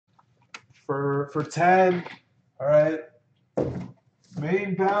for 10. All right.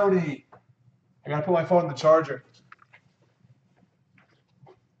 Main bounty. I gotta put my phone in the charger.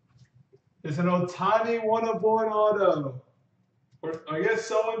 It's an Ohtani 1/1 auto. Or I guess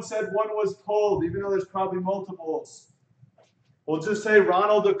someone said one was pulled, even though there's probably multiples. We'll just say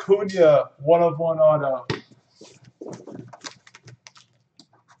Ronald Acuna 1/1 auto.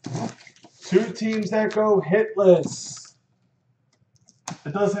 2 teams that go hitless.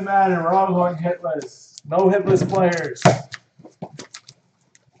 It doesn't matter. We're all going hitless. No hitless players.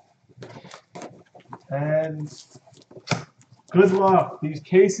 And good luck. These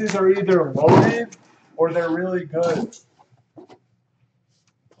cases are either loaded or they're really good.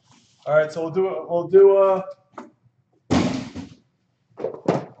 All right, so we'll do a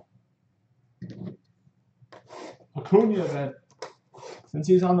Acuna then, since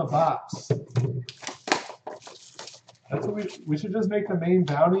he's on the box. That's what we should just make the main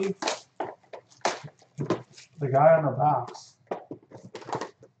bounty the guy on the box.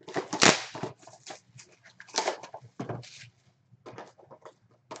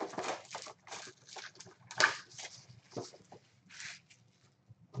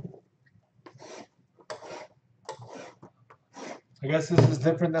 I guess this is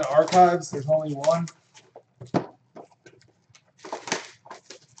different than archives. There's only one.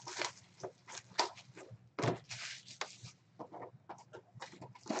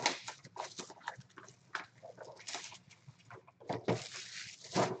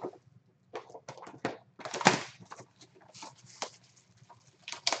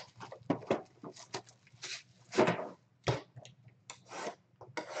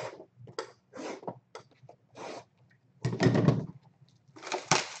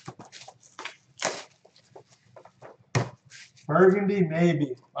 Burgundy,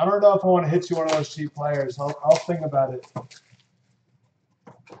 maybe. I don't know if I want to hit you one of those cheap players. I'll think about it.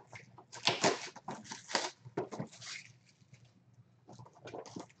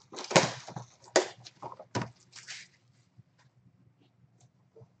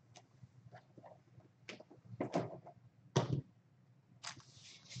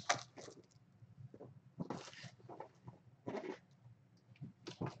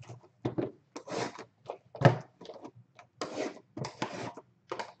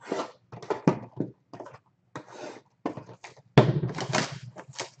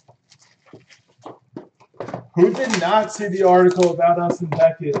 Who did not see the article about us and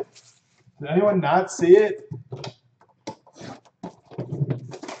Beckett? Did anyone not see it?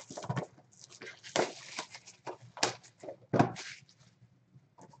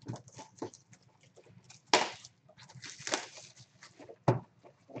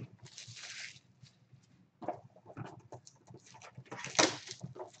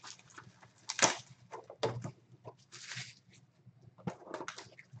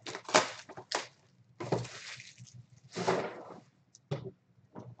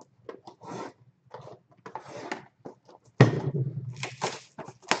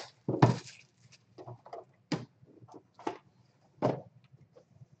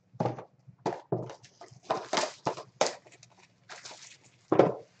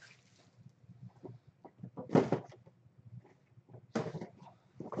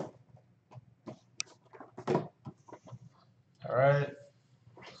 All right.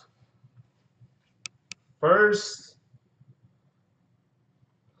 First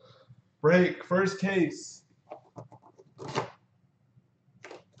break, first case.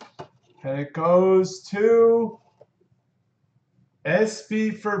 And it goes to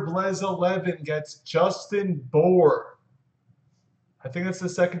SB for Blez 11 gets Justin Bohr. I think that's the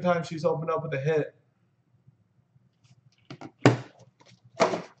second time she's opened up with a hit.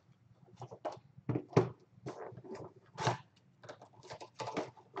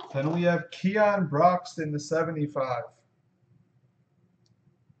 Then we have Keon Broxton, the 75.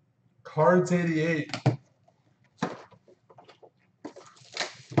 Cards 88.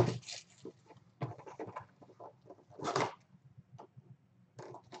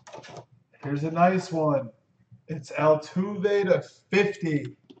 Here's a nice one. It's Altuve to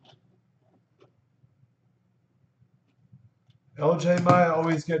 50. LJ Maya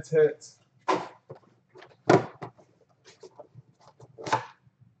always gets hits.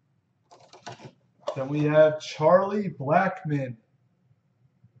 Then we have Charlie Blackmon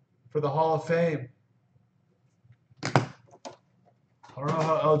for the Hall of Fame. I don't know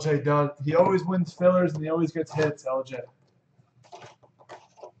how LJ does. He always wins fillers and he always gets hits, LJ.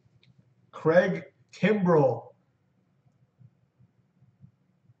 Craig Kimbrell.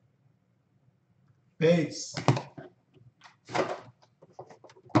 Base.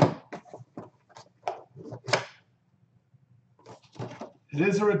 It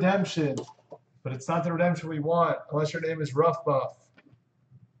is a redemption. But it's not the redemption we want, unless your name is Rough Buff.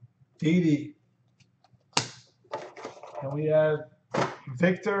 Didi. And we have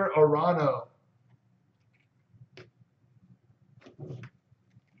Victor Arano.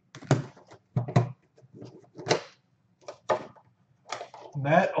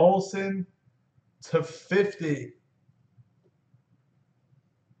 Matt Olson /50.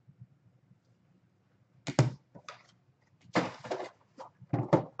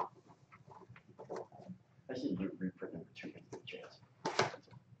 I see you reprint number 2 into the chance.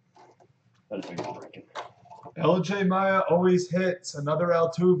 That is a breaking. LJ Maya always hits. Another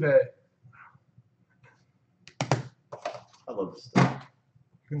Altuve. I love this stuff.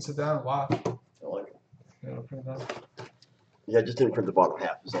 You can sit down and watch. I like it. Yeah, I'll print it out. Yeah, I just didn't print the bottom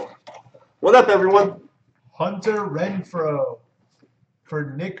half, is all. What up, everyone? Hunter Renfroe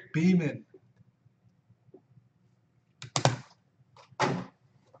for Nick Beeman.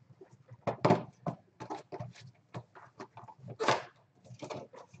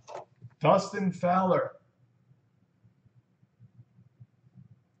 Dustin Fowler.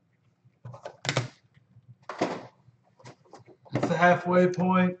 It's the halfway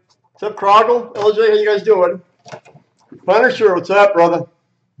point. What's up, Croggle? LJ, how you guys doing? Punisher, what's up, brother?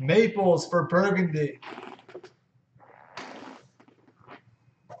 Maples for Burgundy.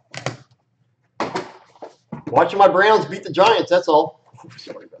 Watching my Browns beat the Giants, that's all.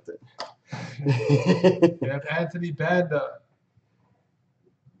 Sorry about that. We have Anthony Banda.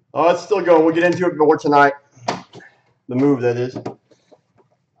 Oh, it's still going. We'll get into it more tonight. The move, that is.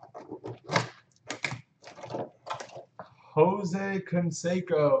 Jose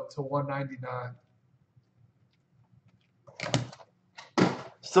Canseco /199.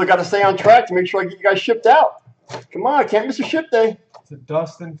 Still got to stay on track to make sure I get you guys shipped out. Come on, I can't miss a ship day. It's a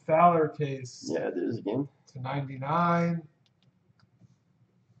Dustin Fowler case. Yeah, it is again. /99.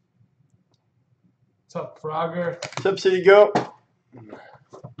 What's up, Frogger? What's up, City Go?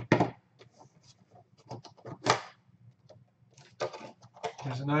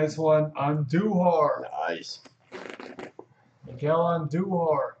 Here's a nice one. Andujar. Nice. Miguel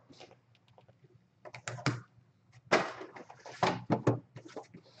Andujar.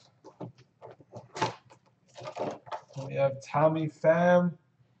 And we have Tommy Pham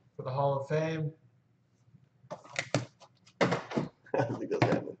for the Hall of Fame. I don't think that's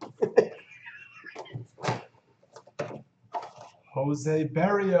happening. Jose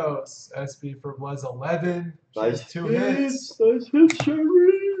Berrios, SB for Blez 11. Nice 2 hits. Nice hits,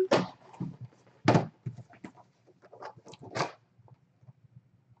 Sherry.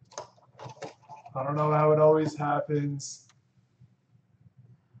 I don't know how it always happens.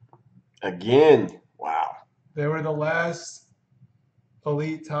 Again. Wow. They were the last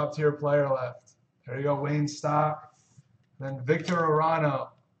elite top tier player left. There you go, Wayne Stock. Then Victor Arano.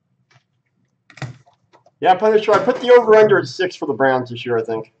 Yeah, Punisher, I put the over-under at 6 for the Browns this year, I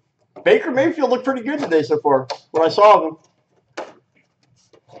think. Baker Mayfield looked pretty good today so far, what I saw of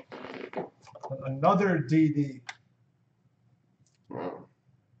him. Another DD.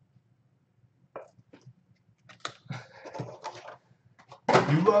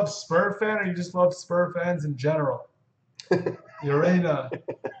 You love Spur fan, or you just love Spur fans in general? Urena.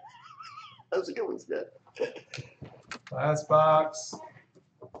 That was a good one, Scott. Last box.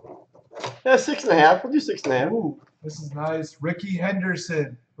 Yeah, 6.5. We'll do 6.5. Ooh, this is nice. Ricky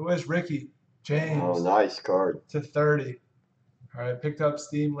Henderson. Who is Ricky? James. Oh, nice card. /30. All right, picked up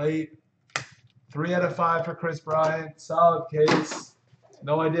steam late. 3 out of 5 for Chris Bryant. Solid case.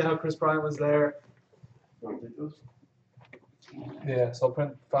 No idea how Chris Bryant was there. You want to take those? Yeah, so I'll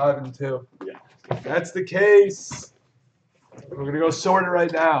print 5 and 2. Yeah. That's the case. We're going to go sort it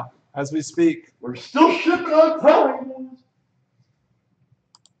right now as we speak. We're still shipping on time.